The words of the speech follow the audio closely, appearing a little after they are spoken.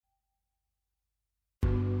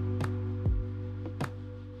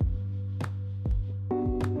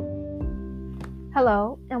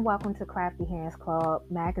Hello, and welcome to Crafty Hands Club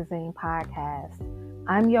Magazine Podcast.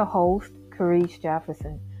 I'm your host, Carice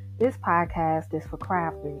Jefferson. This podcast is for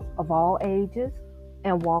crafters of all ages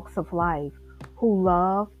and walks of life who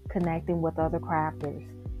love connecting with other crafters,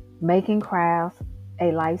 making crafts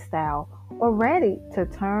a lifestyle, or ready to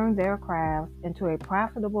turn their crafts into a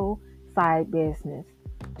profitable side business.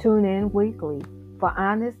 Tune in weekly for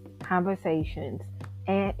honest conversations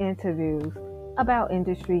and interviews about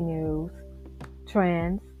industry news,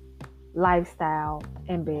 trends, lifestyle,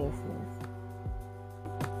 and business.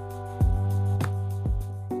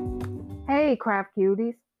 Hey, craft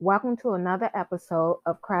cuties. Welcome to another episode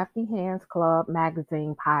of Crafty Hands Club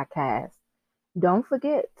Magazine Podcast. Don't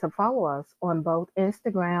forget to follow us on both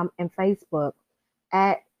Instagram and Facebook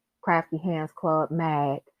at Crafty Hands Club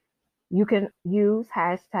Mag. You can use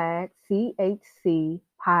hashtag CHC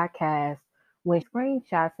Podcast when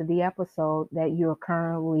screenshots of the episode that you're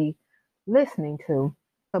currently listening to.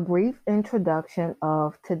 A brief introduction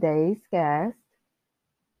of today's guest.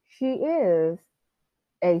 She is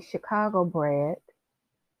a Chicago bred,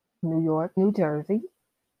 New York, New Jersey.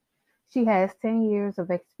 She has 10 years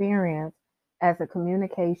of experience as a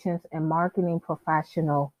communications and marketing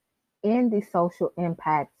professional in the social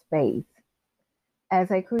impact space.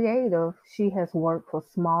 As a creative, she has worked for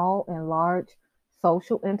small and large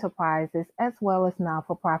social enterprises as well as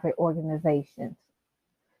non-for-profit organizations.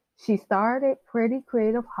 She started Pretty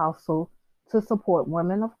Creative Hustle to support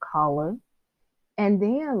women of color and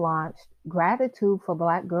then launched Gratitude for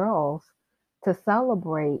Black Girls to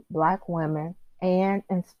celebrate Black women and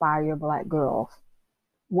inspire Black girls.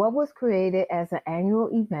 What was created as an annual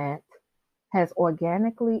event has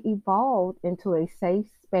organically evolved into a safe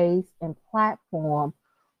space and platform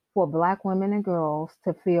for Black women and girls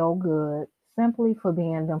to feel good simply for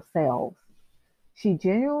being themselves. She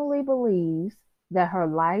genuinely believes that her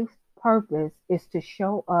life's purpose is to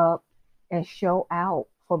show up and show out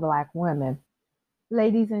for Black women.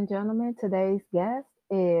 Ladies and gentlemen, today's guest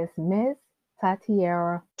is Miss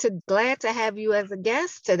Tatiera. Glad to have you as a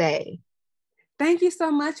guest today. Thank you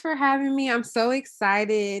so much for having me. I'm so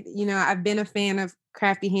excited. I've been a fan of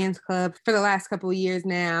Crafty Hands Club for the last couple of years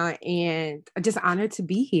now, and I'm just honored to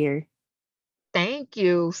be here. Thank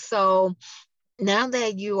you. So now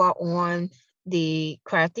that you are on the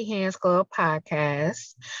Crafty Hands Club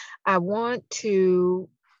podcast, I want to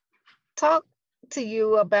talk to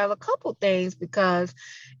you about a couple things because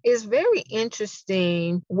it's very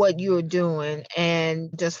interesting what you're doing,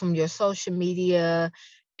 and just from your social media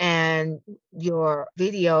and your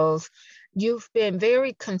videos, you've been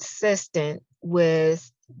very consistent with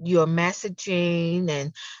your messaging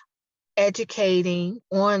and educating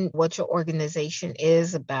on what your organization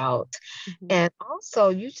is about. Mm-hmm. And also,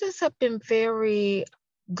 you just have been very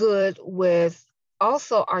good with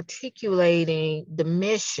also articulating the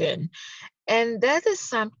mission. And that is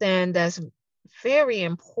something that's very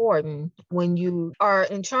important when you are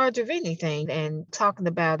in charge of anything and talking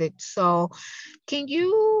about it. So can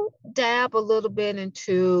you dab a little bit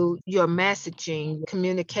into your messaging,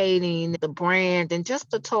 communicating the brand, and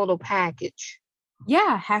just the total package?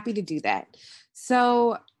 Yeah, happy to do that.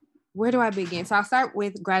 So where do I begin? So I'll start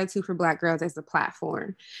with Gratitude for Black Girls as a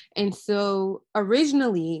platform. And so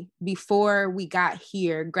originally, before we got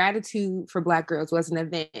here, Gratitude for Black Girls was an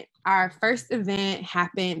event. Our first event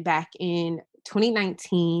happened back in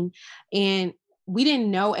 2019, and we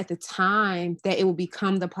didn't know at the time that it would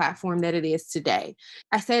become the platform that it is today.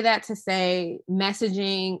 I say that to say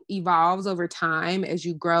messaging evolves over time as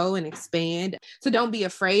you grow and expand. So don't be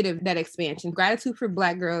afraid of that expansion. Gratitude for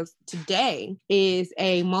Black Girls today is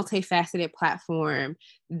a multifaceted platform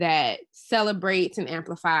that celebrates and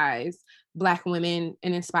amplifies Black women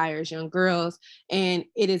and inspires young girls. And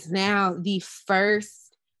it is now the first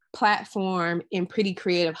platform in Pretty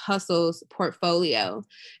Creative Hustle's portfolio.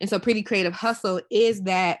 And so Pretty Creative Hustle is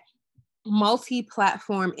that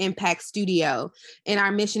multi-platform impact studio. And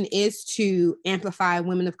our mission is to amplify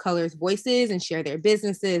women of color's voices and share their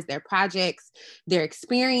businesses, their projects, their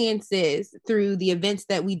experiences through the events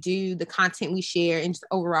that we do, the content we share, and just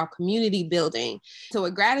overall community building. So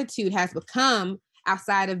what Gratitude has become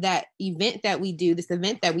outside of that event that we do, this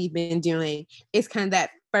event that we've been doing, is kind of that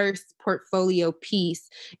first portfolio piece,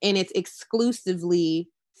 and it's exclusively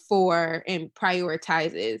for and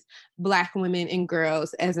prioritizes Black women and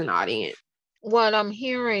girls as an audience. What I'm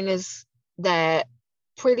hearing is that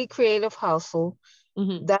Pretty Creative Hustle,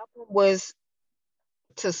 mm-hmm. that was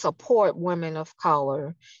to support women of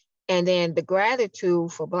color, and then the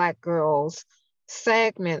Gratitude for Black Girls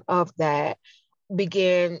segment of that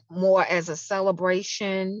began more as a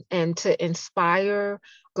celebration and to inspire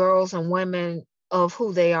girls and women of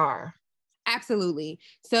who they are. Absolutely.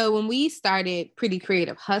 So when we started Pretty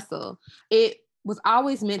Creative Hustle, it was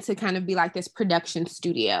always meant to kind of be like this production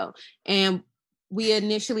studio. And we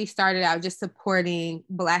initially started out just supporting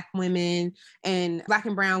Black women and Black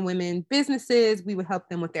and brown women businesses. We would help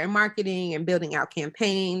them with their marketing and building out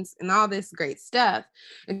campaigns and all this great stuff.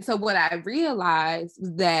 And so what I realized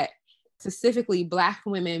was that specifically Black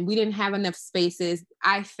women, we didn't have enough spaces,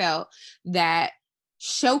 I felt, that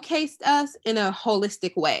showcased us in a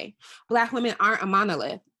holistic way. Black women aren't a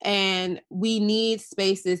monolith, and we need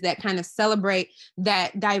spaces that kind of celebrate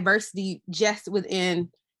that diversity just within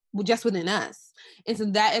us. And so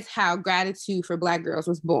that is how Gratitude for Black Girls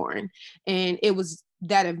was born. And it was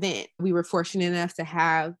that event. We were fortunate enough to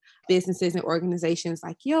have businesses and organizations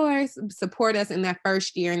like yours support us in that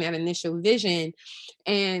first year and that initial vision.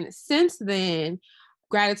 And since then,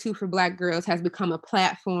 Gratitude for Black Girls has become a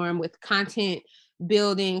platform with content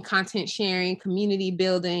building, content sharing, community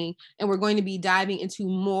building, and we're going to be diving into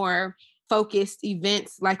more focused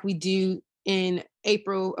events like we do in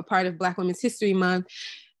April, a part of Black Women's History Month.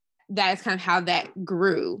 That is kind of how that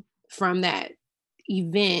grew, from that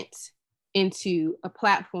event into a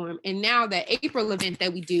platform. And now that April event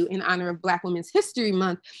that we do in honor of Black Women's History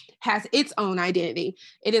Month has its own identity.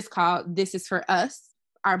 It is called This Is For Us,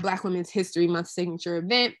 our Black Women's History Month signature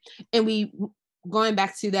event. And we, going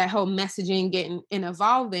back to that whole messaging getting and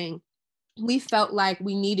evolving, we felt like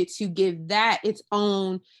we needed to give that its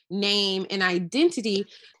own name and identity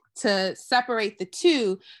to separate the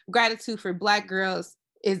two. Gratitude for Black Girls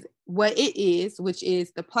is what it is, which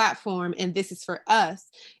is the platform, and This Is For Us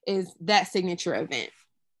is that signature event.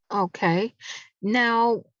 Okay.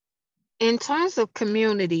 Now, in terms of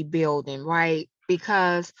community building, right?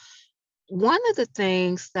 Because one of the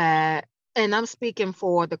things that, and I'm speaking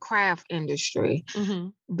for the craft industry,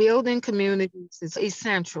 building communities is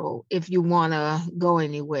essential if you want to go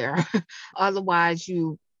anywhere. Otherwise,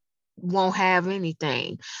 you won't have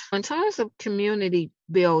anything. In terms of community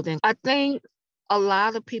building, I think a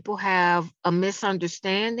lot of people have a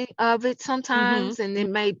misunderstanding of it sometimes, and it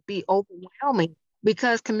may be overwhelming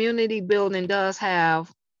because community building does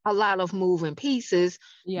have a lot of moving pieces,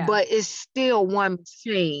 but it's still one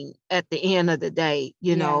machine at the end of the day.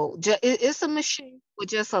 You know, it's a machine with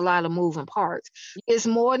just a lot of moving parts. It's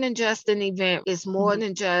more than just an event. It's more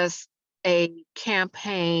than just a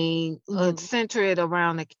campaign, centered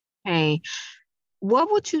around a campaign.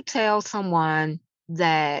 What would you tell someone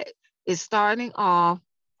that is starting off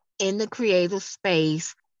in the creative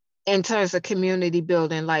space in terms of community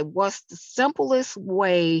building? Like, what's the simplest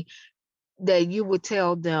way that you would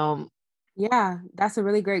tell them? Yeah, that's a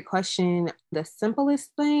really great question. The simplest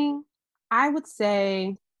thing, I would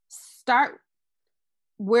say, start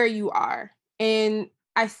where you are. And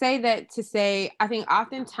I say that to say, I think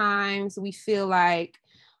oftentimes we feel like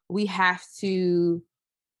we have to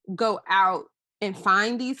go out and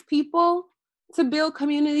find these people to build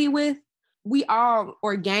community with. We all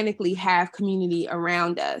organically have community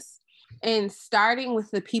around us. And starting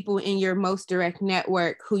with the people in your most direct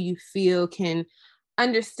network who you feel can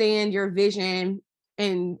understand your vision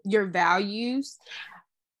and your values,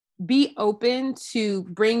 be open to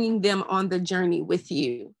bringing them on the journey with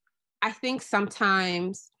you. I think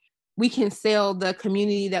sometimes we can sell the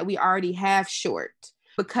community that we already have short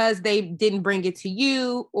because they didn't bring it to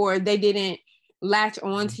you or they didn't latch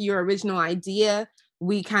on to your original idea.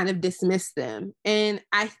 We kind of dismiss them. And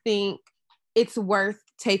I think it's worth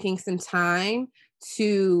taking some time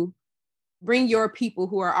to bring your people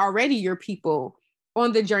who are already your people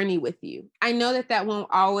on the journey with you. I know that that won't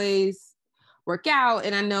always work out,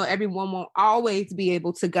 and I know everyone won't always be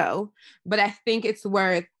able to go, but I think it's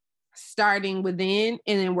worth starting within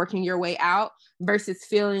and then working your way out versus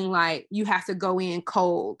feeling like you have to go in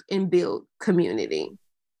cold and build community.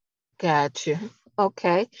 Gotcha.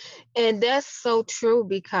 Okay. And that's so true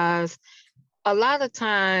because a lot of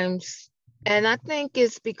times, and I think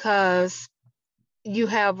it's because you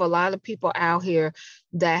have a lot of people out here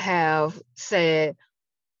that have said,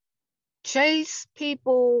 chase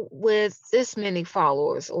people with this many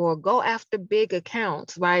followers or go after big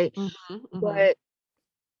accounts, right? But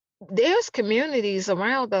there's communities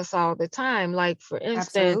around us all the time. Like, for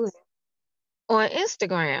instance, on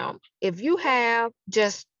Instagram, if you have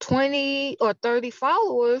just 20 or 30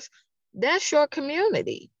 followers, that's your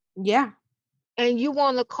community. Yeah. And you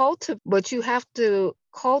want to cultivate, but you have to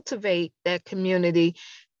cultivate that community.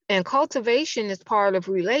 And cultivation is part of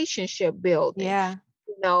relationship building. Yeah.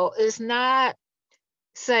 You know, it's not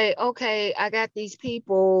say, okay, I got these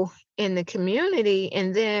people in the community,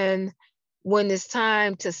 and then when it's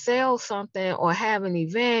time to sell something or have an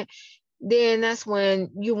event, then that's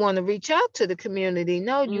when you want to reach out to the community.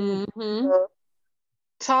 No, you Mm-hmm.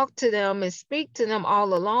 talk to them and speak to them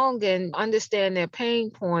all along and understand their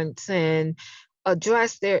pain points and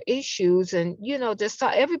address their issues. And, just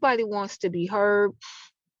talk. Everybody wants to be heard,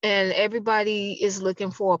 and everybody is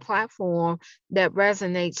looking for a platform that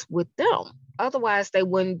resonates with them. Otherwise, they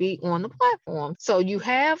wouldn't be on the platform. So you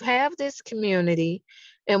have this community.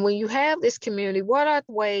 And when you have this community, what are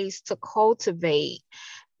the ways to cultivate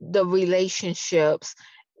the relationships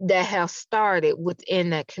that have started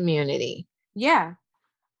within that community? Yeah.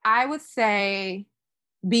 I would say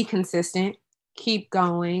be consistent, keep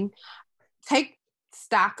going, take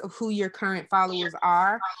stock of who your current followers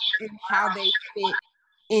are and how they fit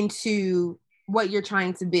into what you're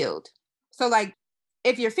trying to build. So, like,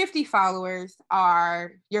 if your 50 followers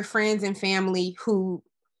are your friends and family who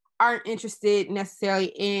aren't interested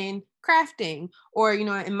necessarily in crafting or,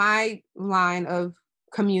 in my line of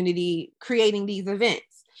community, creating these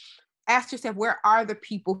events, ask yourself, where are the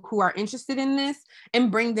people who are interested in this,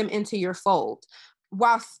 and bring them into your fold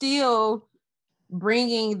while still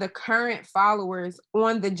bringing the current followers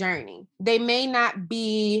on the journey. They may not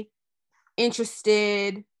be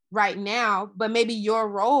interested right now, but maybe your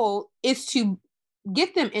role is to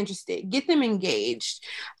get them interested, get them engaged,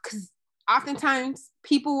 because oftentimes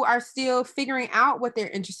people are still figuring out what they're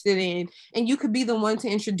interested in, and you could be the one to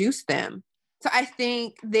introduce them. So I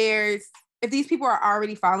think if these people are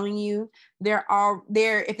already following you, they're all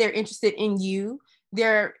there. If they're interested in you,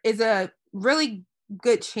 there is a really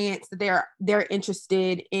good chance that they're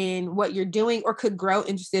interested in what you're doing or could grow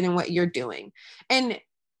interested in what you're doing. And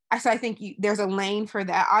I think there's a lane for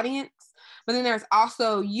that audience, but then there's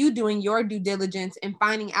also you doing your due diligence and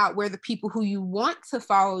finding out where the people who you want to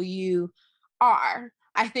follow you are.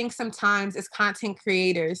 I think sometimes as content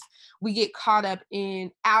creators, we get caught up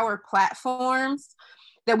in our platforms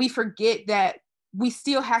that we forget that we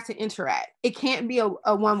still have to interact. It can't be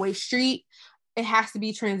a one-way street. It has to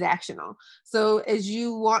be transactional. So as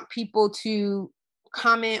you want people to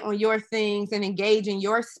comment on your things and engage in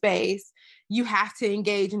your space, you have to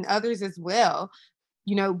engage in others as well.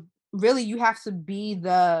 Really, you have to be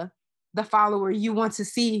the follower you want to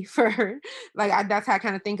see for, that's how I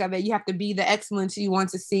kind of think of it. You have to be the excellence you want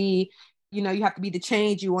to see. You have to be the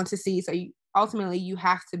change you want to see. So ultimately, you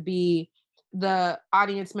have to be the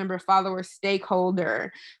audience member, follower,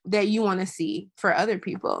 stakeholder that you want to see for other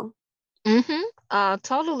people.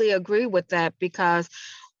 Totally agree with that, because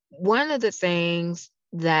one of the things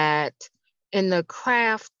that in the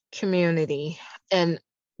craft community, and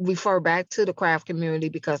refer back to the craft community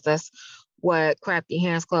because that's what Crafty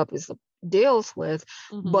Hands Club deals with,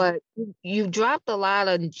 but you dropped a lot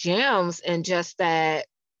of gems in just that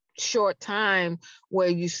short time, where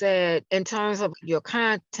you said in terms of your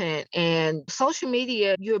content and social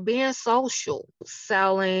media, you're being social,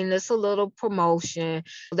 selling, it's a little promotion,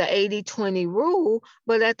 the 80-20 rule,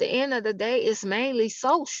 but at the end of the day, it's mainly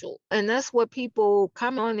social. And that's what people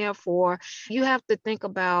come on there for. You have to think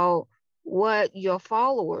about what your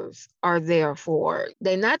followers are there for.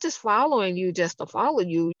 They're not just following you just to follow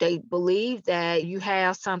you. They believe that you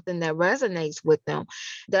have something that resonates with them.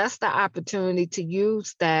 That's the opportunity to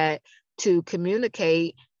use that to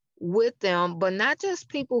communicate with them, but not just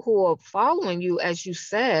people who are following you, as you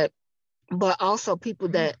said, but also people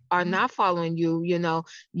that are not following you.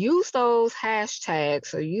 Use those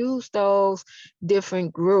hashtags or use those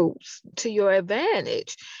different groups to your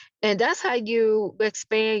advantage. And that's how you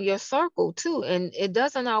expand your circle too. And it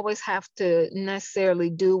doesn't always have to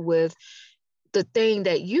necessarily do with the thing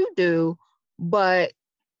that you do, but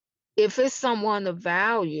if it's someone of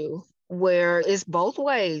value, where it's both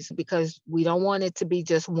ways, because we don't want it to be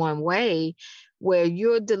just one way, where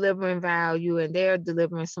you're delivering value and they're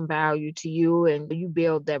delivering some value to you, and you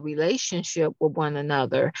build that relationship with one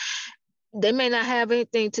another. They may not have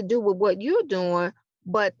anything to do with what you're doing,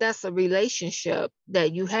 but that's a relationship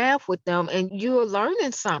that you have with them, and you're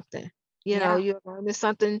learning something. You're learning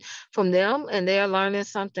something from them, and they're learning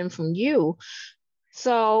something from you.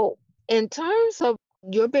 So in terms of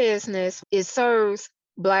your business, it serves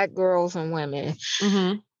Black girls and women.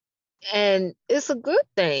 And it's a good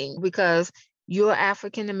thing, because you're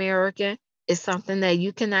African American. It's something that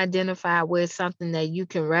you can identify with, something that you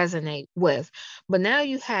can resonate with. But now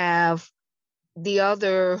you have the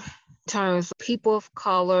other terms, people of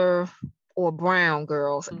color or brown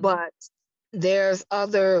girls, but there's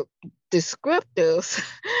other descriptors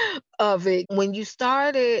of it. When you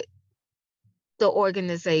started the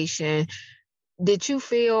organization, did you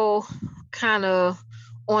feel kind of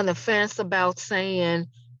on the fence about saying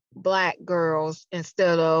Black girls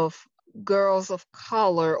instead of girls of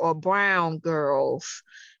color or brown girls?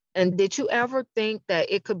 And did you ever think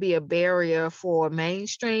that it could be a barrier for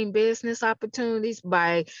mainstream business opportunities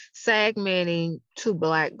by segmenting to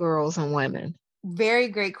Black girls and women? Very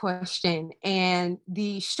great question. And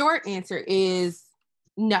the short answer is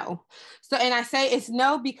no. So, and I say it's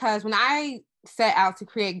no because when I set out to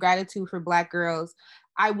create Gratitude for Black Girls,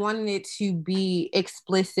 I wanted it to be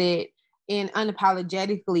explicit and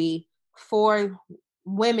unapologetically for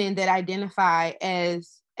women that identify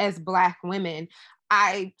as Black women.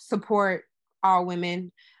 I support all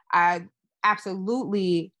women. I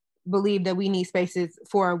absolutely believe that we need spaces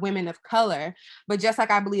for women of color. But just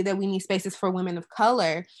like I believe that we need spaces for women of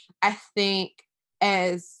color, I think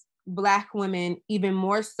as Black women, even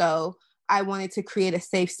more so, I wanted to create a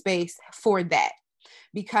safe space for that.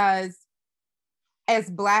 Because as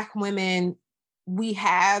Black women, we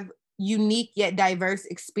have unique yet diverse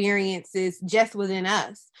experiences just within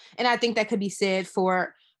us. And I think that could be said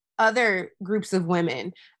for other groups of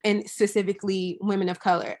women, and specifically women of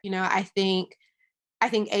color. I think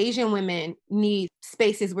Asian women need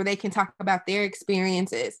spaces where they can talk about their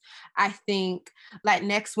experiences. I think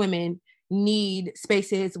Latinx women need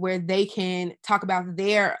spaces where they can talk about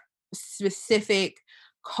their specific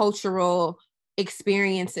cultural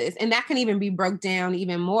experiences. And that can even be broke down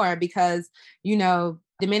even more because,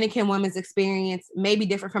 Dominican woman's experience may be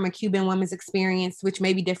different from a Cuban woman's experience, which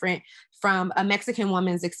may be different from a Mexican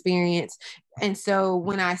woman's experience. And so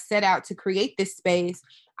when I set out to create this space,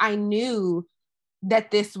 I knew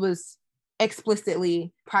that this was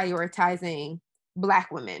explicitly prioritizing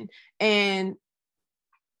Black women and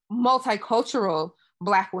multicultural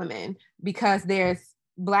Black women, because there's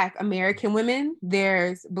Black American women,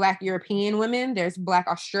 there's Black European women, there's Black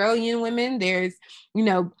Australian women, there's,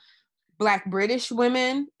 Black British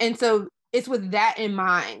women. And so it's with that in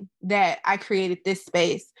mind that I created this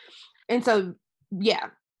space. And so, yeah.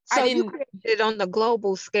 So you created it on the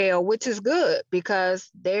global scale, which is good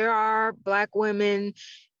because there are Black women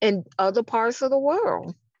in other parts of the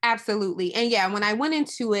world. Absolutely. And yeah, when I went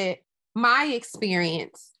into it, my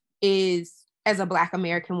experience is as a Black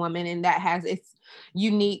American woman, and that has its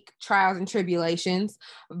unique trials and tribulations.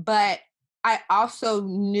 But I also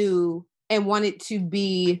knew and wanted to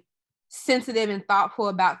be sensitive and thoughtful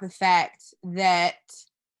about the fact that,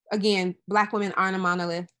 again, Black women aren't a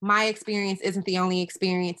monolith. My experience isn't the only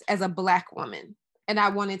experience as a Black woman. And I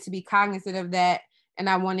wanted to be cognizant of that. And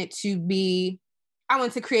I wanted to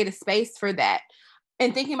create a space for that.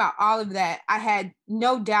 And thinking about all of that, I had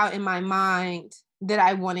no doubt in my mind that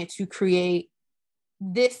I wanted to create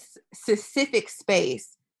this specific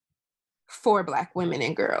space for Black women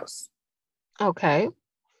and girls. Okay.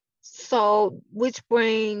 So, which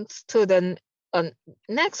brings to the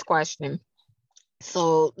next question.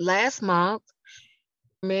 So, last month,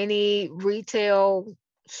 many retail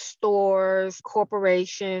stores,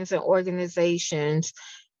 corporations, and organizations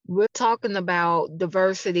were talking about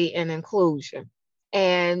diversity and inclusion.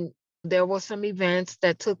 And there were some events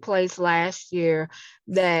that took place last year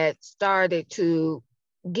that started to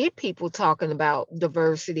get people talking about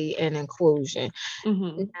diversity and inclusion.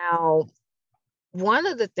 Mm-hmm. Now, one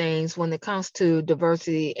of the things when it comes to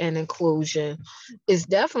diversity and inclusion is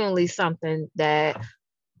definitely something that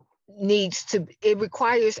it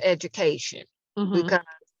requires education. Mm-hmm. Because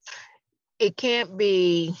it can't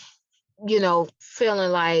be,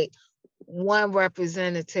 feeling like one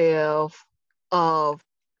representative of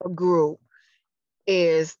a group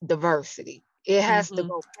is diversity. It has to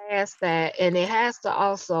go past that, and it has to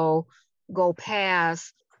also go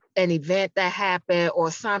past an event that happened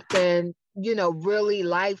or something, really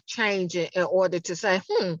life-changing in order to say,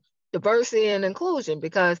 diversity and inclusion,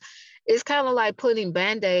 because it's kind of like putting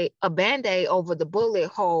a Band-Aid over the bullet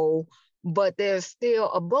hole, but there's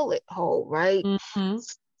still a bullet hole, right? Mm-hmm.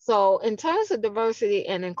 So in terms of diversity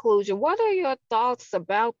and inclusion, what are your thoughts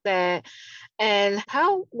about that? And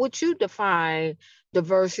how would you define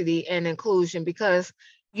diversity and inclusion? Because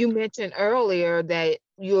you mentioned earlier that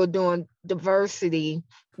you're doing diversity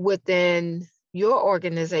within your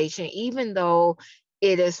organization, even though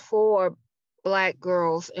it is for Black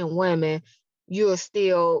girls and women, you're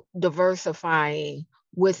still diversifying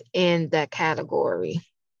within that category.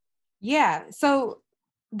 Yeah. So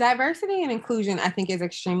diversity and inclusion, I think, is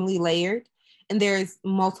extremely layered, and there's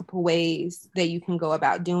multiple ways that you can go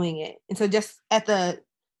about doing it. And so just at the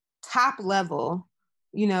top level,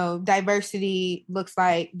 diversity looks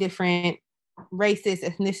like different races,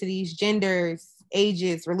 ethnicities, genders,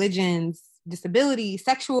 ages, religions, disabilities,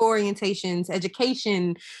 sexual orientations,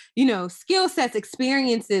 education, skill sets,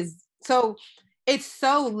 experiences. So it's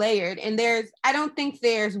so layered, and I don't think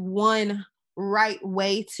there's one right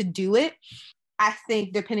way to do it. I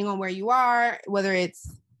think depending on where you are, whether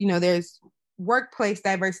it's, there's workplace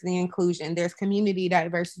diversity and inclusion, there's community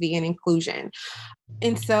diversity and inclusion.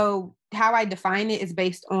 And so how I define it is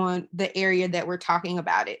based on the area that we're talking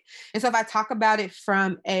about it. And so if I talk about it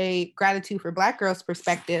from a Gratitude for Black Girls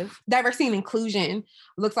perspective, diversity and inclusion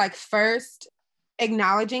looks like first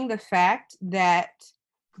acknowledging the fact that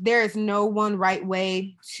there is no one right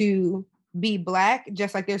way to be Black,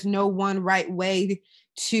 just like there's no one right way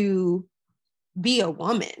to be a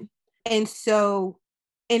woman. And so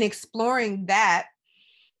in exploring that,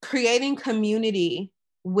 creating community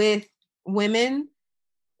with women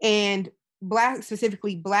and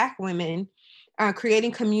specifically Black women,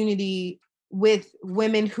 creating community with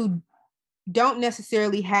women who don't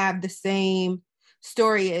necessarily have the same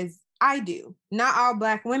story as I do. Not all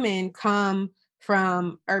Black women come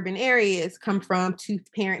from urban areas, come from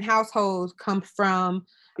two-parent households, come from,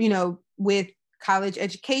 with college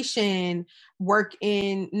education, work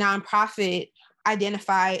in nonprofit,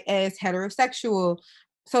 identify as heterosexual.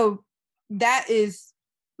 So that is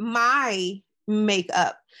my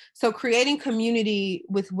makeup. So creating community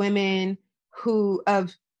with women who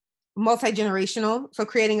of multi-generational. So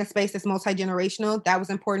creating a space that's multi-generational, that was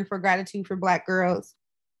important for Gratitude for Black Girls.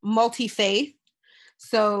 Multi-faith.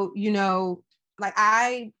 So, like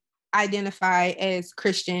I identify as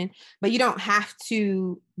Christian, but you don't have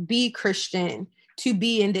to be Christian to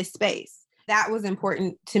be in this space. That was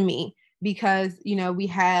important to me because, we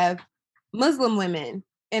have Muslim women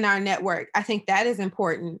in our network. I think that is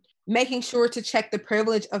important. Making sure to check the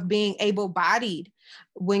privilege of being able-bodied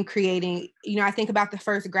when creating, I think about the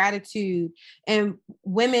first Gratitude, and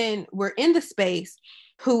women were in the space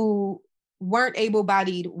who weren't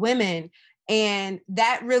able-bodied women. And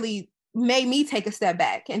that really made me take a step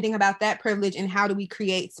back and think about that privilege and how do we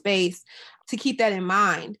create space to keep that in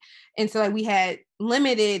mind. And so we had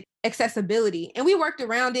limited accessibility and we worked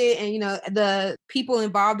around it. And, the people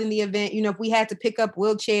involved in the event, if we had to pick up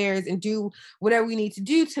wheelchairs and do whatever we need to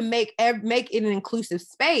do to make it an inclusive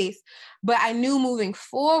space. But I knew moving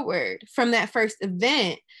forward from that first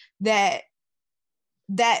event that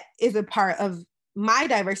is a part of my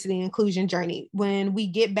diversity and inclusion journey. When we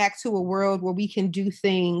get back to a world where we can do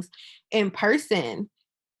things in person,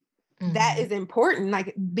 that is important.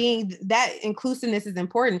 Like being that inclusiveness is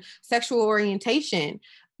important. Sexual orientation,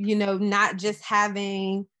 not just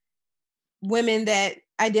having women that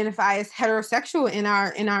identify as heterosexual in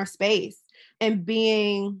our space, and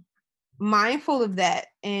being mindful of that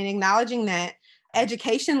and acknowledging that.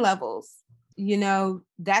 Education levels,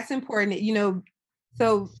 that's important.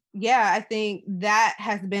 So yeah, I think that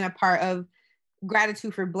has been a part of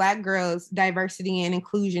Gratitude for Black Girls' diversity and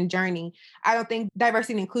inclusion journey. I don't think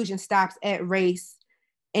diversity and inclusion stops at race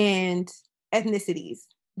and ethnicities.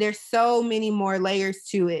 There's so many more layers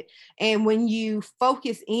to it. And when you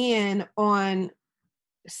focus in on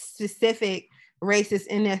specific races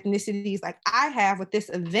and ethnicities like I have with this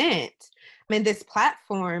event and this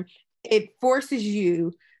platform, it forces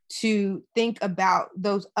you to think about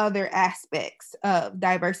those other aspects of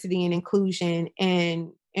diversity and inclusion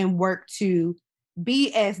and work to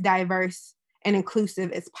be as diverse and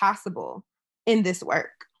inclusive as possible in this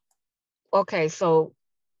work. Okay, so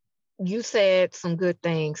you said some good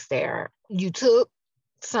things there. You took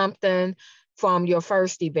something from your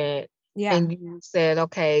first event, and you said,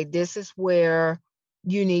 okay, this is where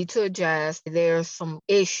you need to adjust. There's some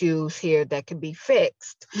issues here that can be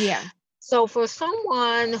fixed. Yeah. So for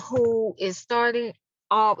someone who is starting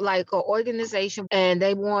off like an organization and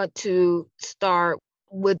they want to start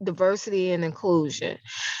with diversity and inclusion,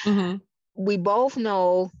 we both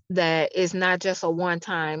know that it's not just a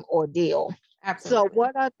one-time ordeal. Absolutely. So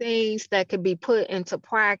what are things that can be put into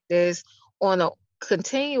practice on a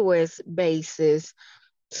continuous basis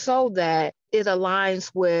so that it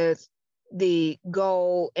aligns with the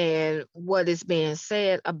goal and what is being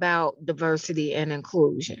said about diversity and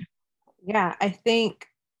inclusion? Yeah, I think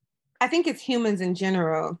it's humans in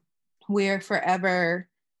general. We're forever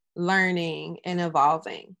learning and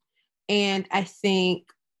evolving. And I think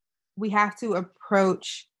we have to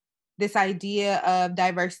approach this idea of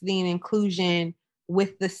diversity and inclusion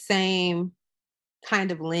with the same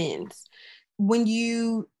kind of lens. When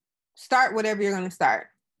you start whatever you're going to start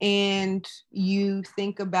and you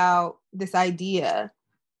think about this idea,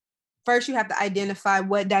 first you have to identify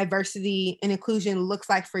what diversity and inclusion looks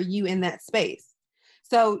like for you in that space.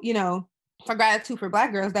 So, for Gratitude for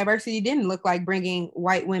Black Girls, diversity didn't look like bringing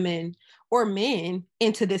white women or men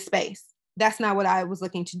into this space. That's not what I was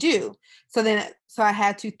looking to do. So I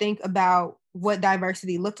had to think about what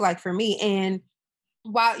diversity looked like for me. And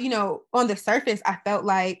while, on the surface, I felt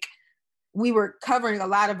like we were covering a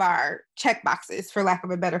lot of our check boxes, for lack of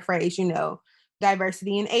a better phrase,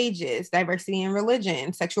 diversity in ages, diversity in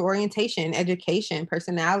religion, sexual orientation, education,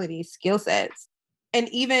 personality, skill sets. And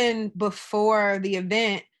even before the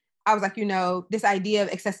event, I was like, this idea of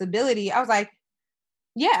accessibility, I was like,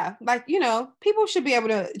 yeah, like, people should be able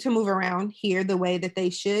to move around here the way that they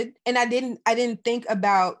should. And I didn't think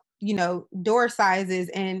about, door sizes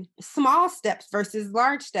and small steps versus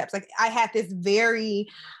large steps. Like, I had this very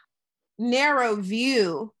narrow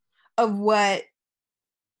view of what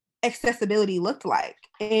accessibility looked like.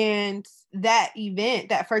 And that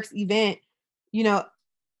first event,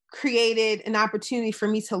 created an opportunity for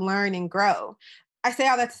me to learn and grow. I say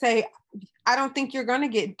all that to say, I don't think you're going to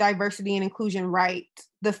get diversity and inclusion right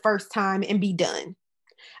the first time and be done.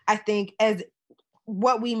 I think as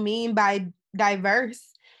what we mean by diverse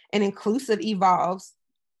and inclusive evolves,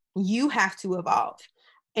 you have to evolve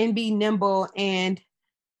and be nimble and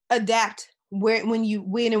adapt when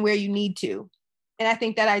and where you need to. And I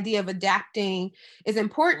think that idea of adapting is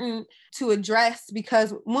important to address,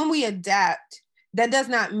 because when we adapt, that does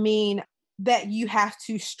not mean that you have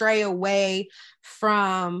to stray away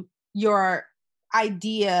from your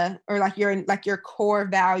idea or like your core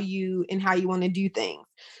value in how you want to do things.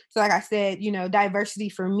 So like I said, diversity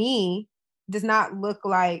for me does not look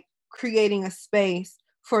like creating a space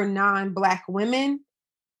for non-Black women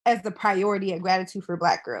as the priority at Gratitude for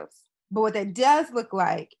Black Girls. But what that does look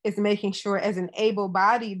like is making sure, as an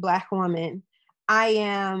able-bodied Black woman, I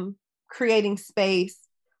am creating space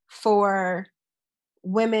for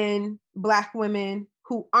women, Black women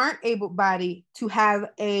who aren't able-bodied to have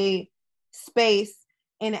a space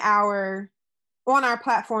on our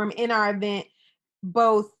platform, in our event,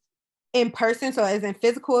 both in person, so as in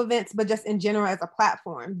physical events, but just in general as a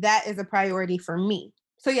platform. That is a priority for me.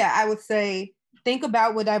 So yeah, I would say think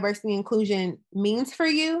about what diversity and inclusion means for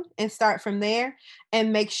you and start from there,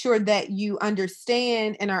 and make sure that you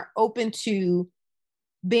understand and are open to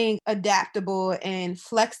being adaptable and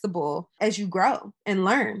flexible as you grow and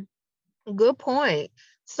learn. Good point.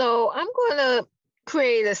 So I'm going to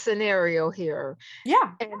create a scenario here.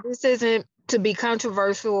 Yeah. And this isn't to be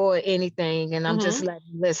controversial or anything, and I'm just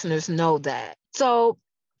letting listeners know that. So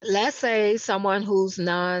let's say someone who's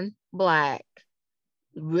non-Black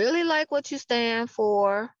really like what you stand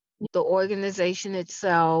for, the organization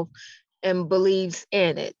itself, and believes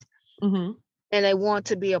in it. And they want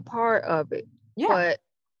to be a part of it. Yeah. But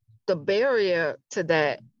the barrier to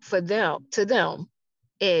that to them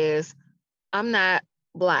is, I'm not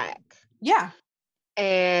Black. Yeah.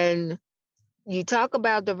 And you talk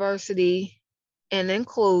about diversity and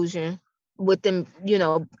inclusion within,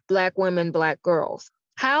 Black women, Black girls.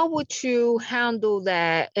 How would you handle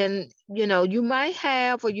that? And, you might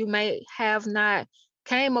have, or you may have not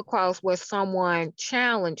came across where someone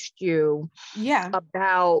challenged you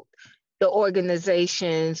about the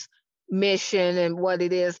organization's mission and what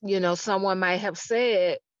it is. Someone might have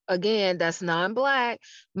said, again, that's non-Black,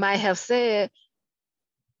 might have said,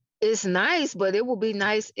 it's nice, but it would be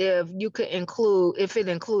nice if it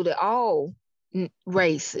included all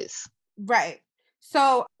races. Right.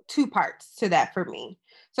 So 2 parts to that for me.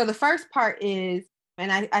 So the first part is,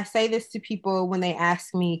 and I say this to people when they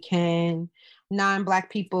ask me, can non-Black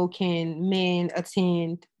people, can men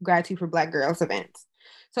attend Gratitude for Black Girls events?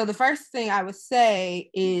 So the first thing I would say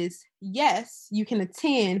is, yes, you can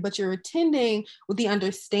attend, but you're attending with the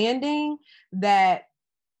understanding that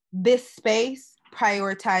this space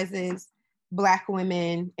prioritizes Black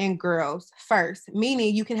women and girls first,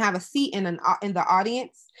 meaning you can have a seat in the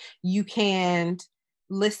audience. You can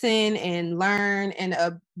listen and learn and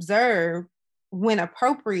observe when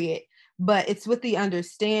appropriate, but it's with the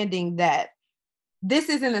understanding that this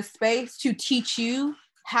isn't a space to teach you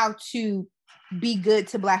how to be good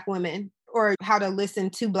to Black women, or how to listen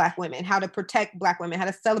to Black women, how to protect Black women, how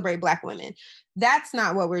to celebrate Black women. That's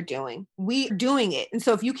not what we're doing. We're doing it. And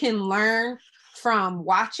so if you can learn from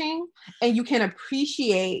watching and you can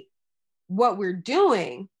appreciate what we're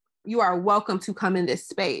doing, you are welcome to come in this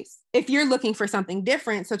space. If you're looking for something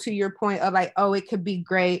different, so to your point of like, oh, it could be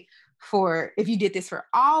great for if you did this for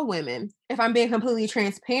all women. If I'm being completely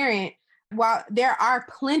transparent, while there are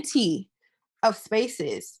plenty of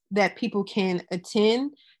spaces that people can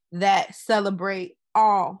attend that celebrate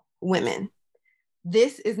all women,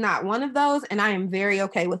 this is not one of those, and I am very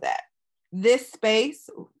okay with that. This space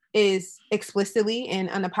is explicitly and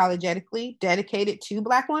unapologetically dedicated to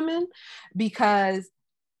Black women, because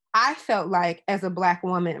I felt like as a Black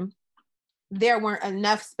woman, there weren't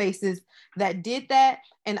enough spaces that did that,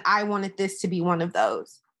 and I wanted this to be one of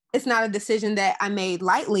those. It's not a decision that I made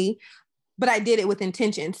lightly, but I did it with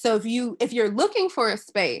intention. So if you're looking for a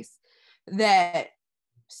space that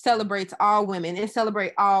celebrates all women and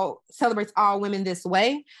celebrates all women this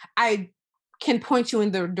way, I can point you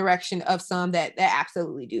in the direction of some that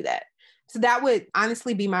absolutely do that. So that would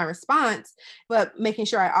honestly be my response. But making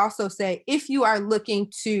sure I also say, if you are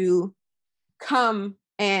looking to come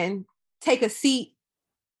and take a seat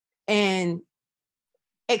and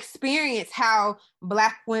experience how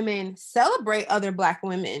Black women celebrate other Black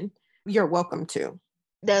women, you're welcome to.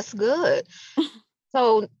 That's good.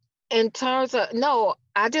 So in terms of, no,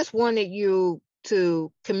 I just wanted you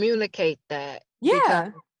to communicate that. Yeah.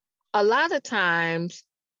 Because a lot of times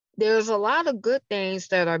there's a lot of good things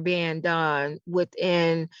that are being done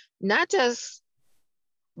within not just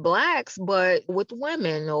Blacks, but with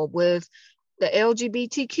women or with the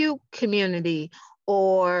LGBTQ community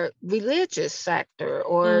or religious sector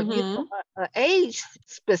or age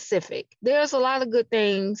specific. There's a lot of good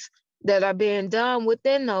things that are being done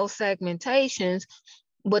within those segmentations,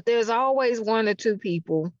 but there's always one or two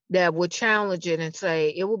people that would challenge it and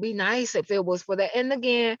say, it would be nice if it was for that. And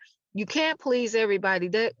again, you can't please everybody.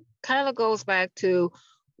 That kind of goes back to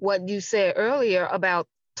what you said earlier about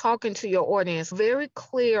talking to your audience, very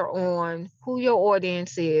clear on who your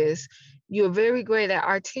audience is. You're very great at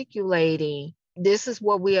articulating, this is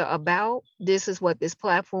what we are about, this is what this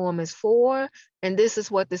platform is for, and this is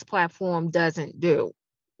what this platform doesn't do.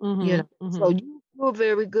 So you're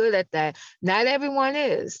very good at that. Not everyone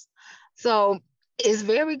is. So it's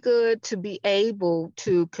very good to be able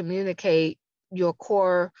to communicate your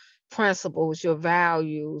core principles, your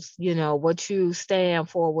values, what you stand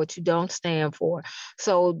for, what you don't stand for.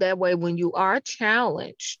 So that way, when you are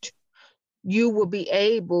challenged, you will be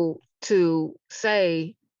able to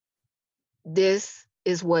say, this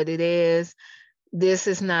is what it is. This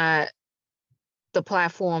is not the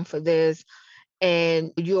platform for this.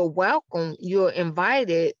 And you're welcome, you're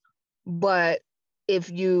invited. But if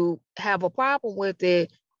you have a problem with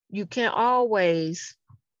it, you can always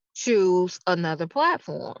choose another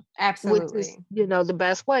platform. Absolutely. Which is, the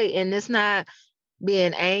best way. And it's not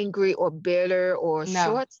being angry or bitter or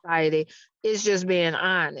short-sighted. It's just being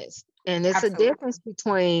honest. And it's a difference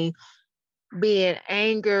between being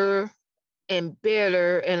angry and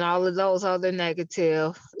bitter and all of those other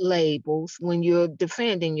negative labels when you're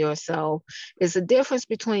defending yourself. It's a difference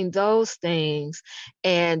between those things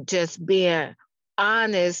and just being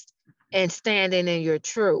honest and standing in your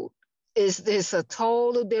truth. It's a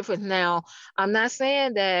total difference. Now, I'm not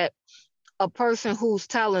saying that a person who's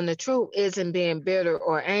telling the truth isn't being bitter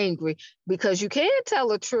or angry, because you can't tell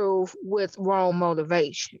the truth with wrong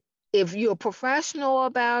motivation. If you're professional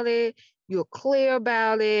about it, you're clear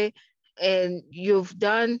about it, and you've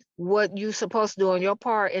done what you're supposed to do on your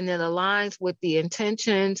part, and it aligns with the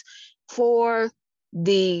intentions for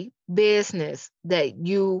the business that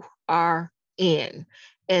you are in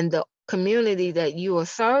and the community that you are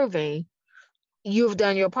serving, you've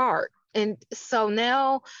done your part. And so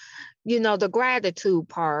now, the gratitude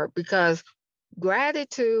part, because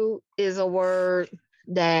gratitude is a word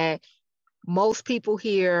that most people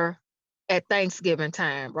hear at Thanksgiving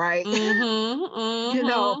time, right?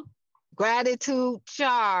 Gratitude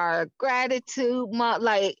jar, gratitude month.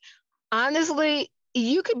 Like, honestly,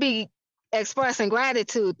 you could be expressing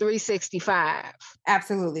gratitude 365.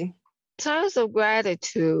 Absolutely. In terms of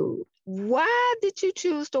gratitude, why did you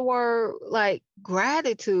choose the word like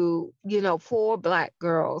gratitude, for Black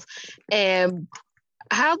girls? And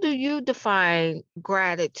how do you define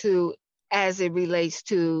gratitude as it relates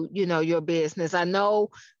to, your business? I know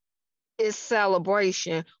it's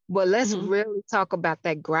celebration, but let's really talk about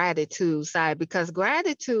that gratitude side, because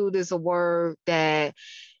gratitude is a word that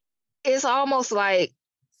is almost like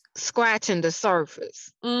scratching the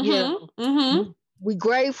surface. We're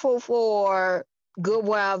grateful for good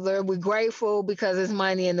weather. We're grateful because there's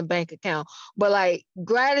money in the bank account. But like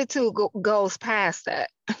gratitude goes past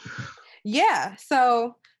that. Yeah.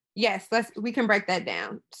 So yes, we can break that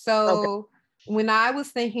down. So when I was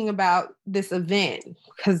thinking about this event,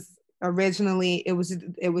 because originally it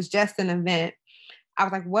was just an event, I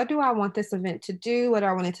was like, what do I want this event to do? What do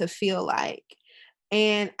I want it to feel like?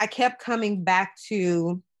 And I kept coming back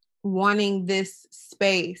to wanting this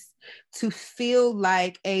space to feel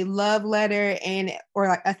like a love letter or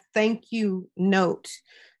like a thank you note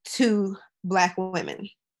to Black women.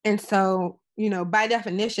 And so, by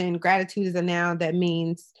definition, gratitude is a noun that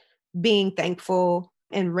means being thankful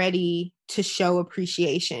and ready to show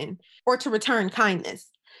appreciation or to return kindness.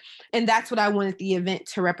 And that's what I wanted the event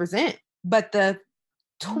to represent. But the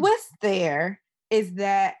twist there is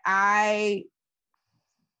that I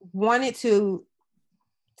wanted to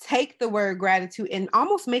take the word gratitude and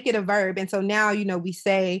almost make it a verb. And so now,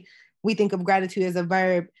 we think of gratitude as a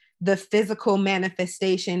verb, the physical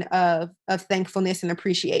manifestation of thankfulness and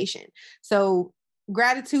appreciation. So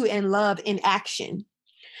gratitude and love in action.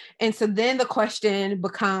 And so then the question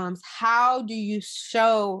becomes, how do you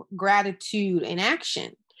show gratitude in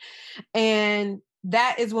action? And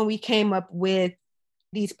that is when we came up with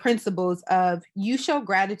these principles of you show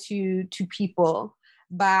gratitude to people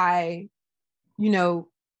by,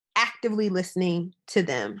 actively listening to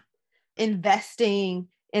them, investing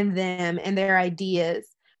in them and their ideas,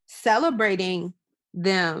 celebrating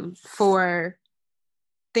them for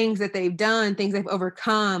things that they've done, things they've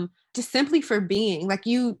overcome, just simply for being. Like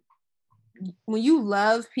when you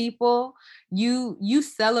love people, you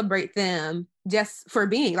celebrate them just for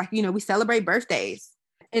being. Like, we celebrate birthdays.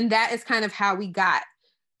 And that is kind of how we got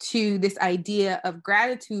to this idea of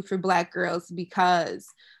gratitude for Black girls, because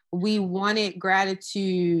we wanted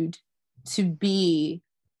gratitude to be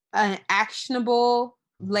an actionable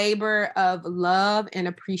labor of love and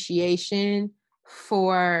appreciation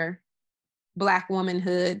for Black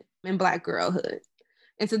womanhood and Black girlhood.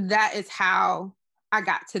 And so that is how I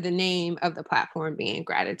got to the name of the platform being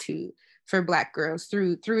Gratitude for Black Girls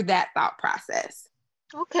through that thought process.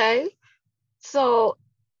 Okay. So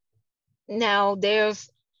now there's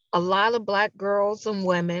a lot of Black girls and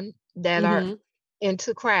women that are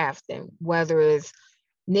into crafting, whether it's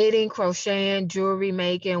knitting, crocheting, jewelry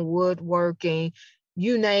making, woodworking,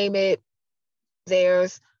 you name it,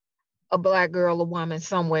 there's a Black girl or woman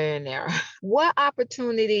somewhere in there. What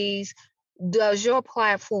opportunities does your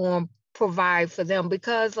platform provide for them?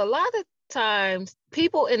 Because a lot of times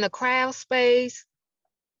people in the craft space,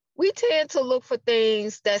 we tend to look for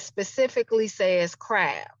things that specifically says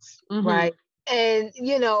crafts, right? And,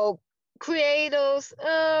 creatives,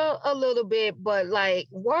 a little bit, but like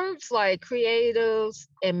words like creatives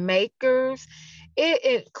and makers, it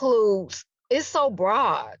includes, it's so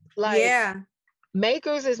broad. Like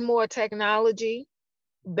makers is more technology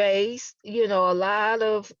based, a lot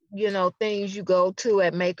of, things you go to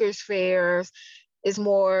at makers fairs is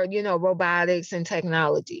more, robotics and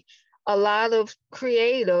technology. A lot of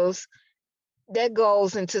creatives, that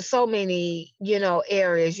goes into so many,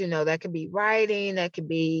 areas, that could be writing, that could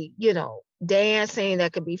be, dancing,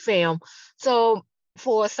 that could be film. So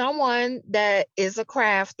for someone that is a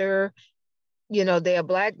crafter, they're a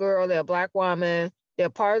Black girl, they're a Black woman, they're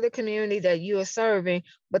part of the community that you are serving,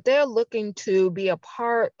 but they're looking to be a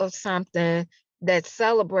part of something that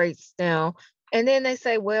celebrates them. And then they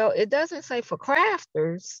say, well, it doesn't say for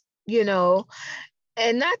crafters,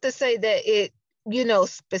 and not to say that it,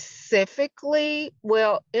 specifically,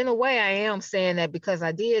 well, in a way I am saying that because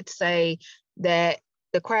I did say that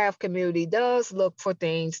the craft community does look for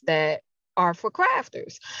things that are for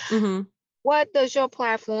crafters. What does your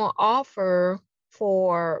platform offer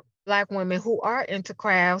for Black women who are into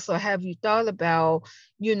crafts, or have you thought about,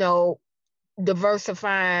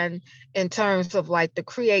 diversifying in terms of like the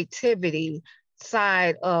creativity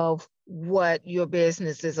side of what your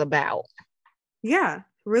business is about? Yeah,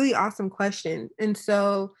 really awesome question. And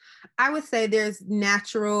so I would say there's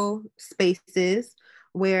natural spaces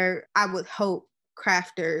where I would hope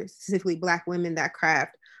crafters, specifically Black women that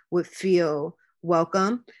craft, would feel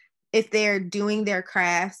welcome. If they're doing their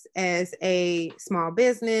crafts as a small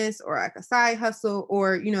business or like a side hustle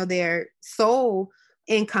or, their sole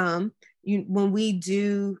income, when we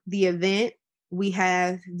do the event, we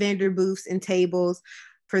have vendor booths and tables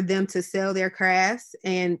for them to sell their crafts,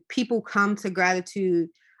 and people come to Gratitude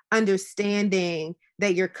understanding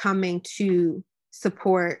that you're coming to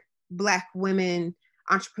support Black women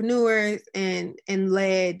entrepreneurs and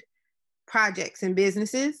led projects and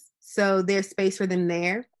businesses. So there's space for them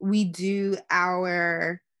there. We do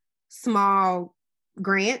our small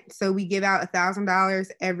grant. So we give out $1,000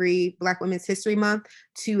 every Black Women's History Month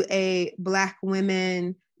to a Black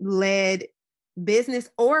women led business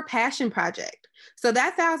or passion project. So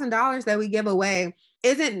that $1,000 that we give away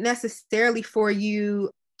isn't necessarily for you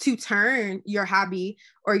to turn your hobby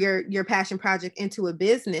or your passion project into a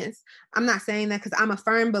business. I'm not saying that, because I'm a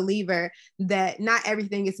firm believer that not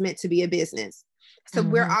everything is meant to be a business. So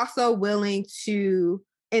we're also willing to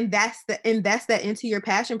invest that into your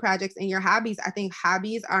passion projects and your hobbies. I think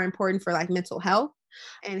hobbies are important for like mental health,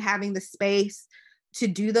 and having the space to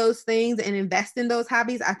do those things and invest in those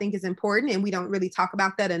hobbies, I think is important. And we don't really talk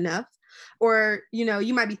about that enough. Or,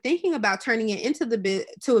 you might be thinking about turning it into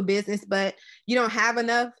to a business, but you don't have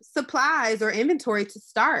enough supplies or inventory to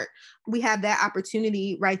start. We have that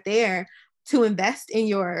opportunity right there to invest in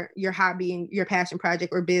your hobby and your passion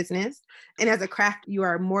project or business. And as a craft, you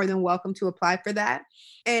are more than welcome to apply for that.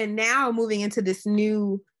 And now moving into this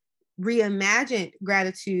new reimagined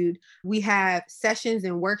Gratitude, we have sessions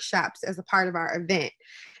and workshops as a part of our event.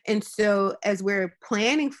 And so as we're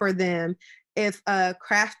planning for them, if a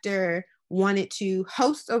crafter wanted to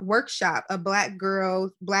host a workshop, a Black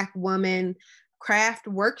girl, Black woman craft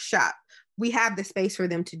workshop, we have the space for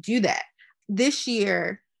them to do that. This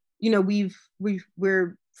year,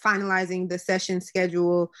 we're finalizing the session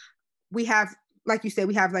schedule. We have, like you said,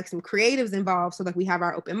 we have like some creatives involved. So like we have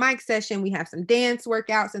our open mic session, we have some dance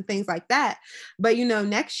workouts and things like that. But,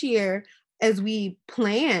 next year, as we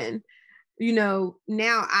plan, now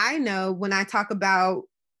I know when I talk about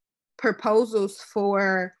proposals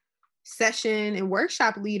for session and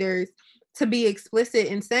workshop leaders to be explicit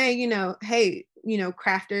in saying, hey,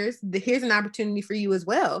 crafters, here's an opportunity for you as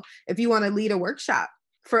well if you want to lead a workshop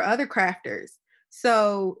for other crafters.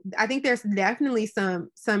 So I think there's definitely some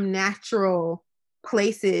natural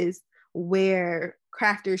places where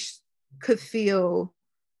crafters could feel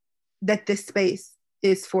that this space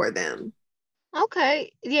is for them.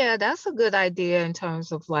 Okay. Yeah, that's a good idea in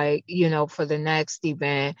terms of like, for the next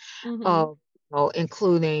event of,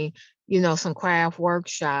 including, some craft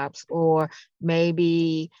workshops, or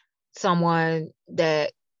maybe someone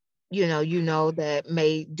that, that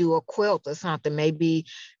may do a quilt or something, maybe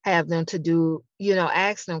have them to do,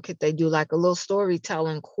 ask them, could they do like a little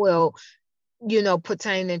storytelling quilt,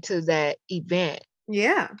 pertaining to that event.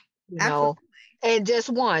 Yeah. Absolutely. And just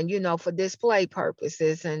one, for display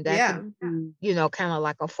purposes. And that could be, kind of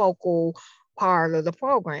like a focal part of the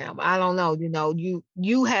program. I don't know,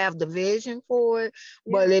 you have the vision for it,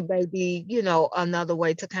 but it may be, another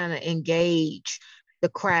way to kind of engage the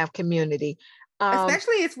craft community.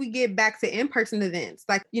 Especially as we get back to in-person events,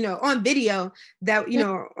 like, on video, that,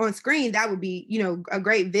 on screen, that would be, a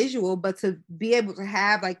great visual, but to be able to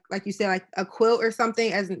have like you said, like a quilt or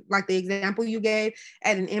something, as like the example you gave,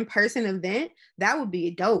 at an in-person event, that would be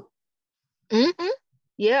dope. Mm-hmm.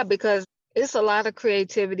 Yeah, because it's a lot of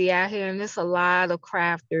creativity out here, and it's a lot of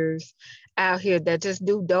crafters out here that just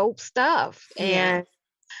do dope stuff. And,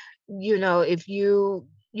 if you,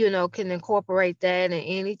 can incorporate that in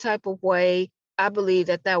any type of way, I believe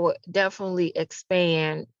that would definitely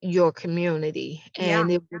expand your community. And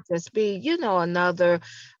it would just be, another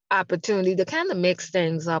opportunity to kind of mix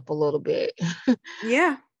things up a little bit.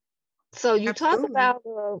 Yeah. So you talked about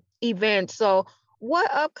events. So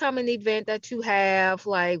what upcoming event that you have,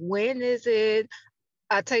 like when is it?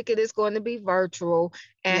 I take it it's going to be virtual.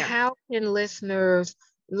 And how can listeners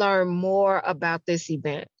learn more about this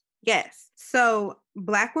event? Yes. So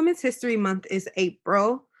Black Women's History Month is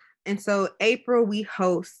April. And so April, we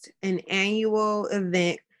host an annual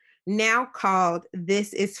event now called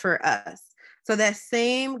This Is For Us. So that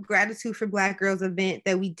same Gratitude for Black Girls event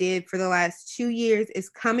that we did for the last 2 years is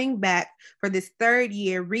coming back for this third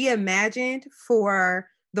year, reimagined for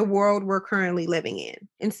the world we're currently living in.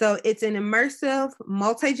 And so it's an immersive,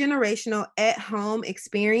 multi-generational at-home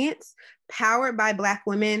experience powered by Black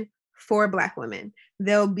women for Black women.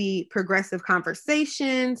 There'll be progressive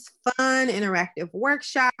conversations, fun, interactive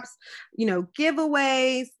workshops,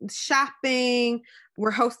 giveaways, shopping. We're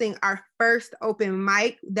hosting our first open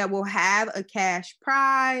mic that will have a cash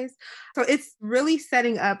prize. So it's really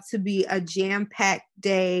setting up to be a jam-packed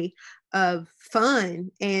day of fun.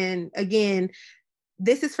 And again,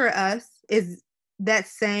 This Is For Us is that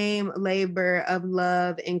same labor of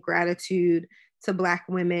love and gratitude to Black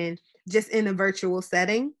women, just in a virtual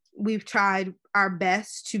setting. We've tried our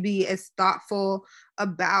best to be as thoughtful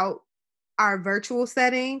about our virtual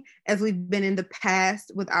setting as we've been in the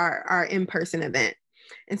past with our in-person event.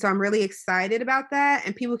 And so I'm really excited about that.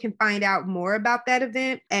 And people can find out more about that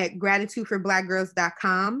event at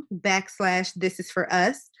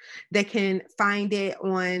gratitudeforblackgirls.com/thisisforus. They can find it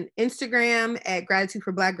on Instagram at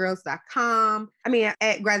gratitudeforblackgirls.com.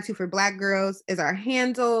 At Gratitude for Black Girls is our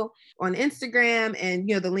handle on Instagram. And,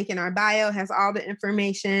 the link in our bio has all the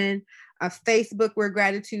information. Facebook, we're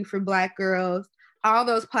Gratitude for Black Girls. All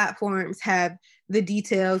those platforms have the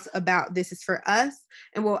details about This Is For Us,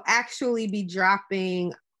 and we'll actually be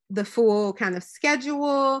dropping the full kind of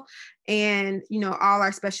schedule and, all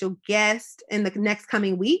our special guests in the next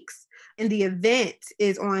coming weeks. And the event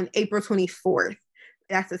is on April 24th.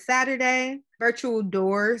 That's a Saturday. Virtual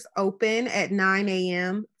doors open at 9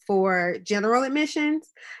 a.m. for general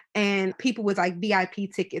admissions, and people with like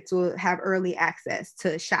VIP tickets will have early access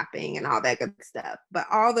to shopping and all that good stuff. But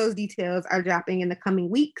all those details are dropping in the coming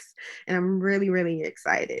weeks, and I'm really, really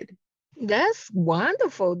excited. That's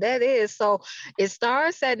wonderful. That is. So it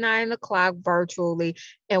starts at 9 o'clock virtually.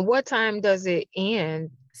 And what time does it end?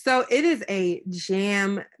 So it is a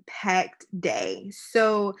jam-packed day.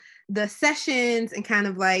 So the sessions and kind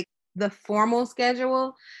of like the formal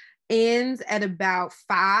schedule ends at about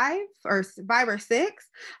 5 or 6,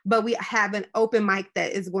 but we have an open mic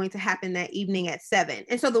that is going to happen that evening at 7.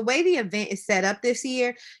 And so the way the event is set up this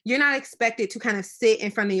year, you're not expected to kind of sit in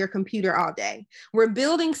front of your computer all day. We're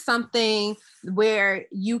building something where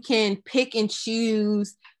you can pick and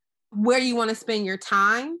choose where you want to spend your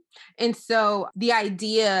time. And so the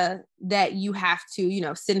idea that you have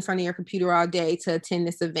to, sit in front of your computer all day to attend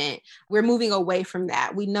this event, we're moving away from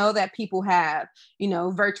that. We know that people have,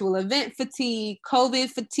 virtual event fatigue,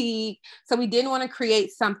 COVID fatigue. So we didn't want to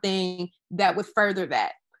create something that would further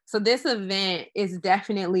that. So this event is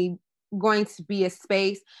definitely going to be a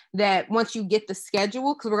space that once you get the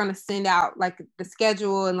schedule, because we're going to send out like the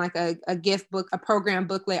schedule and like a gift book, a program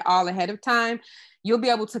booklet all ahead of time, you'll be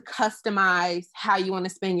able to customize how you want to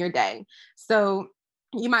spend your day. So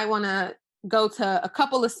you might want to go to a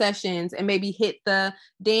couple of sessions and maybe hit the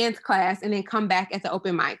dance class and then come back at the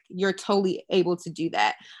open mic. You're totally able to do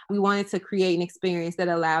that. We wanted to create an experience that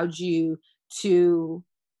allowed you to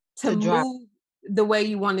move the way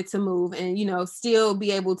you wanted to move and, still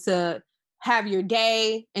be able to have your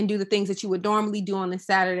day and do the things that you would normally do on a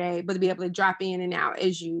Saturday, but to be able to drop in and out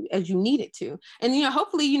as you needed to. And,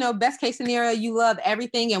 hopefully, best case scenario, you love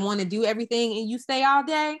everything and want to do everything and you stay all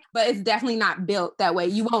day, but it's definitely not built that way.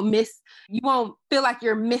 You won't feel like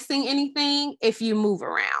you're missing anything if you move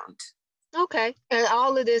around. Okay. And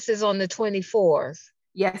all of this is on the 24th.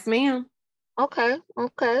 Yes, ma'am. Okay.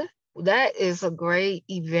 That is a great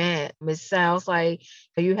event. It sounds like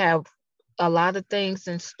you have a lot of things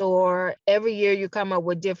in store. Every year you come up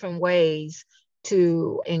with different ways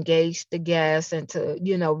to engage the guests and to,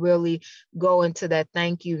 really go into that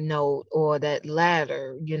thank you note or that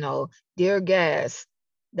ladder, dear guest,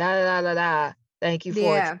 da da da da. Thank you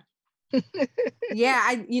for it.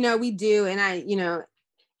 Yeah, we do. And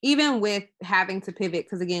even with having to pivot,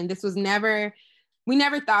 because again, we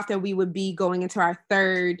never thought that we would be going into our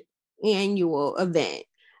 3rd annual event.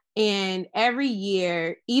 And every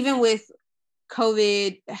year, even with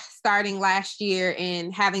COVID starting last year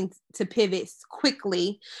and having to pivot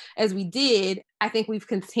quickly as we did, I think we've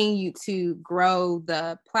continued to grow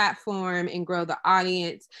the platform and grow the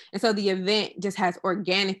audience. And so the event just has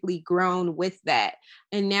organically grown with that.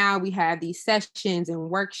 And now we have these sessions and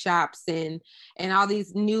workshops and all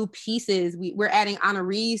these new pieces. We're adding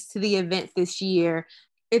honorees to the event this year.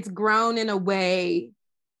 It's grown in a way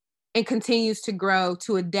and continues to grow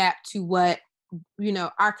to adapt to what,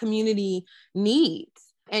 our community needs.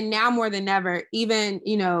 And now more than ever, even,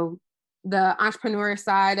 the entrepreneur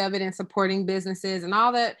side of it and supporting businesses and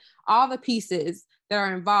all the pieces that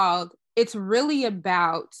are involved, it's really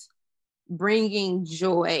about bringing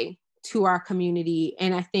joy to our community.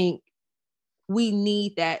 And I think we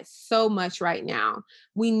need that so much right now.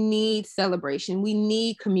 We need celebration. We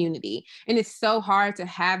need community. And it's so hard to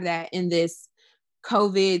have that in this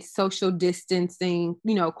COVID social distancing,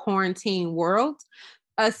 quarantine world,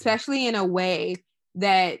 especially in a way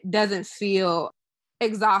that doesn't feel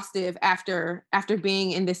exhaustive after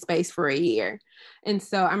being in this space for a year. And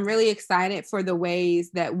so I'm really excited for the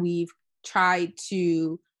ways that we've tried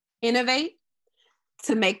to innovate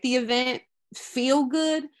to make the event feel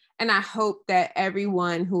good. And I hope that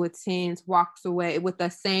everyone who attends walks away with the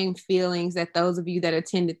same feelings that those of you that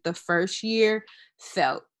attended the first year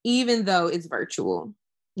felt, even though it's virtual.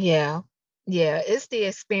 Yeah, it's the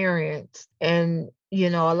experience. And,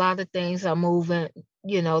 a lot of things are moving,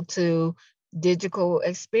 to digital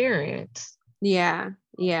experience. Yeah.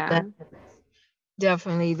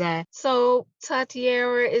 Definitely that. So,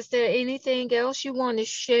 Tatiara, is there anything else you want to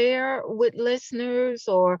share with listeners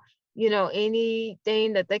or,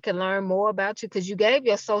 anything that they can learn more about you? Because you gave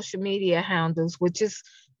your social media handles, which is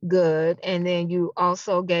good. And then you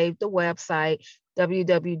also gave the website,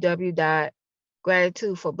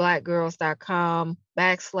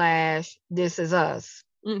 www.gratitudefoblackgirls.com/this-is-us.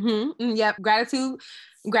 Yep. Gratitude,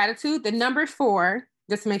 the number 4,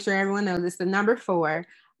 just to make sure everyone knows it's the number 4,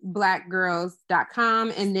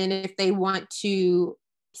 blackgirls.com. And then if they want to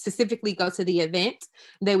specifically go to the event,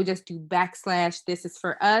 they would just do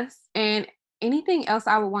 /this-is-for-us. And anything else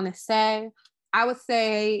I would want to say, I would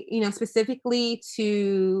say, specifically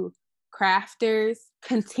to crafters,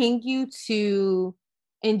 continue to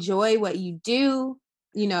enjoy what you do.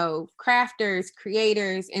 Crafters,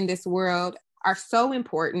 creators in this world are so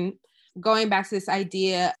important. Going back to this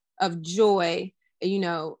idea of joy,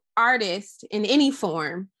 artist in any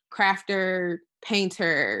form, crafter,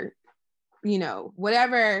 painter,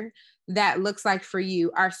 whatever that looks like for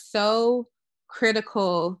you, are so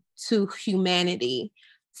critical to humanity,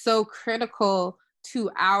 so critical to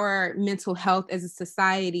our mental health as a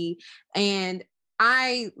society. And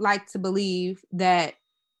I like to believe that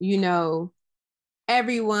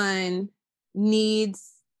everyone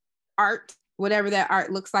needs art, whatever that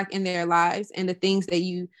art looks like in their lives. And the things that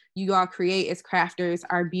you all create as crafters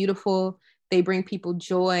are beautiful. They bring people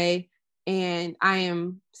joy. And I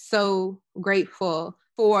am so grateful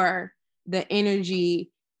for the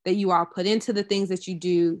energy that you all put into the things that you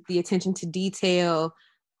do, the attention to detail.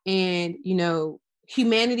 And,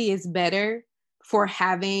 humanity is better for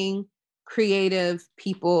having creative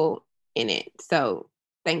people in it. So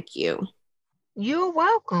thank you. You're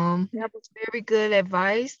welcome. That was very good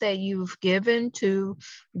advice that you've given to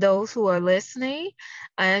those who are listening.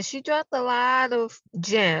 And she dropped a lot of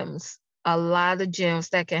gems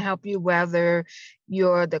that can help you, whether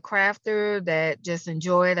you're the crafter that just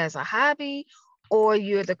enjoy it as a hobby, or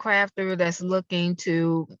you're the crafter that's looking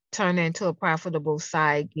to turn it into a profitable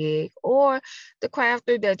side gig, or the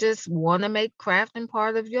crafter that just want to make crafting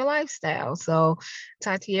part of your lifestyle. So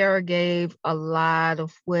Tatiera gave a lot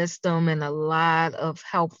of wisdom and a lot of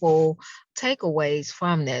helpful takeaways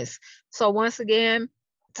from this. So once again,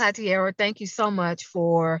 Tatiera, thank you so much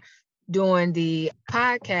for doing the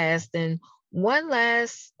podcast. And one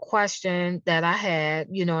last question that I had,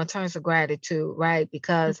 in terms of gratitude, right?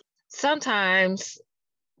 Because sometimes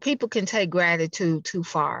people can take gratitude too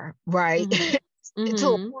far, right? Mm-hmm. To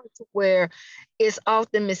a point where it's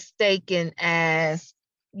often mistaken as,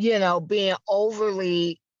 being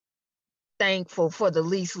overly thankful for the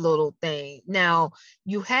least little thing. Now,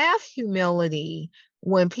 you have humility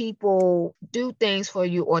when people do things for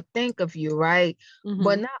you or think of you, right? Mm-hmm.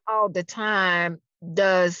 But not all the time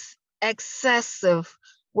does excessiveness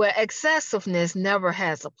never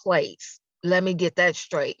has a place. Let me get that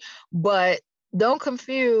straight. But don't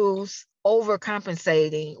confuse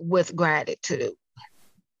overcompensating with gratitude.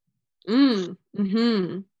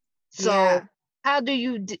 Mm-hmm. So yeah. how do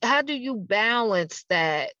you balance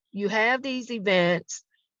that? You have these events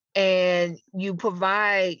and you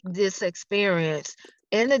provide this experience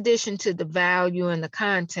in addition to the value and the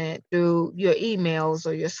content through your emails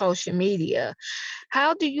or your social media.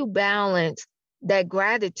 How do you balance that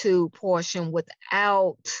gratitude portion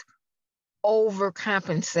without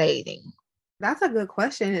overcompensating? That's a good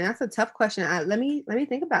question, and that's a tough question. Let me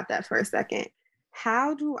think about that for a second.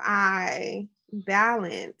 How do I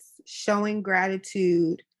balance showing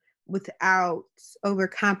gratitude without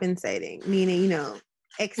overcompensating? Meaning,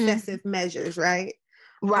 excessive measures, right?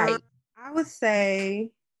 Right. I would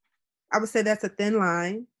say that's a thin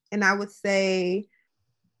line, and I would say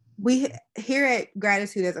we here at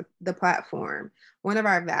Gratitude as the platform, one of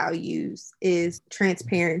our values is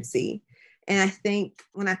transparency. And I think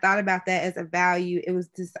when I thought about that as a value, it was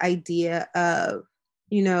this idea of,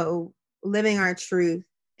 living our truth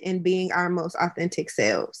and being our most authentic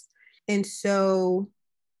selves. And so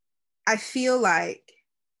I feel like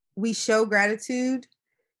we show gratitude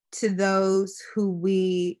to those who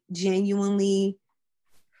we genuinely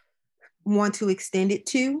want to extend it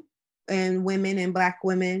to, and women and Black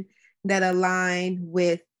women that align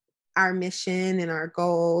with our mission and our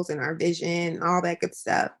goals and our vision and all that good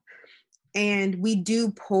stuff. And we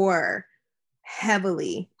do pour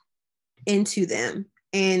heavily into them.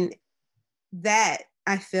 And that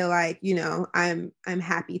I feel like, I'm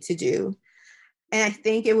happy to do. And I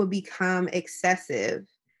think it would become excessive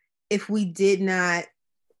if we did not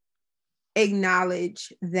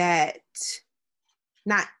acknowledge that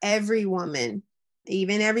not every woman,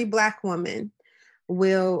 even every Black woman,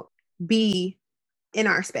 will be in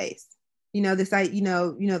our space.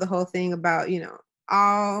 The whole thing about,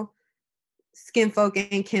 all skin folk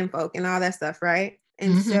and kin folk and all that stuff, right?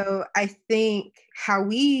 And so I think how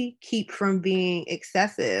we keep from being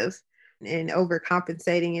excessive and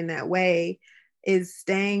overcompensating in that way is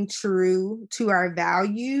staying true to our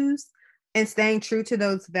values. And staying true to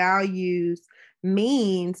those values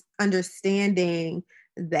means understanding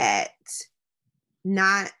that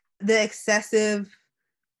not the excessive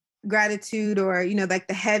gratitude or, like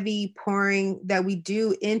the heavy pouring that we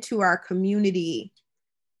do into our community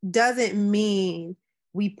doesn't mean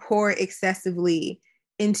we pour excessively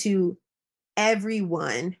into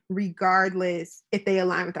everyone, regardless if they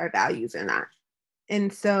align with our values or not.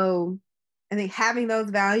 And so I think having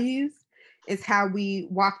those values is how we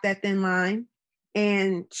walk that thin line,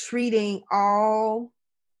 and treating all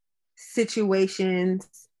situations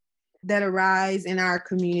that arise in our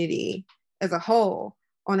community as a whole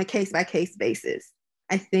on a case-by-case basis.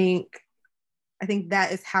 I think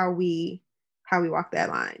that is how we walk that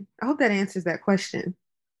line. I hope that answers that question.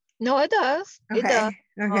 No, it does. Okay. It does.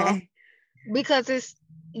 Okay. Because it's,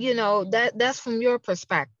 that's from your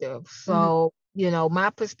perspective. So, my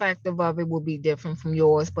perspective of it will be different from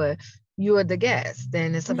yours, but you're the guest.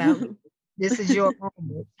 And it's about This is your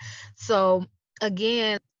moment. So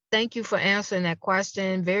again, thank you for answering that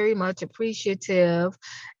question. Very much appreciative,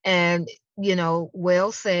 and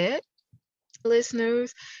well said.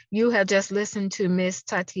 Listeners, you have just listened to Miss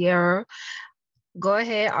Tatiera. Go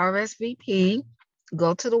ahead, RSVP,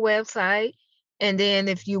 go to the website, and then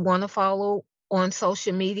if you want to follow on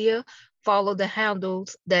social media, follow the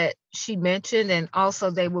handles that she mentioned, and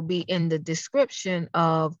also they will be in the description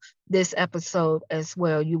of this episode as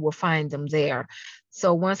well. You will find them there.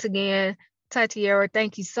 So once again, Tatiera,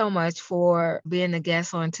 thank you so much for being a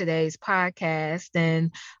guest on today's podcast,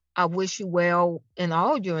 and I wish you well in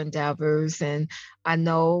all your endeavors. And I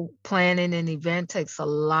know planning an event takes a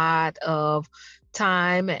lot of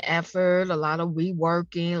time and effort, a lot of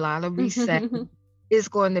reworking, a lot of resetting. It's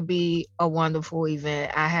going to be a wonderful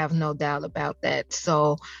event. I have no doubt about that.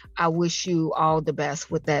 So I wish you all the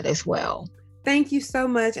best with that as well. Thank you so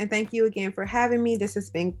much. And thank you again for having me. This has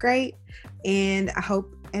been great. And I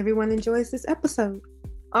hope everyone enjoys this episode.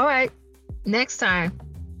 All right. Next time.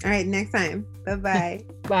 All right. Next time. Bye-bye.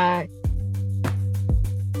 Bye.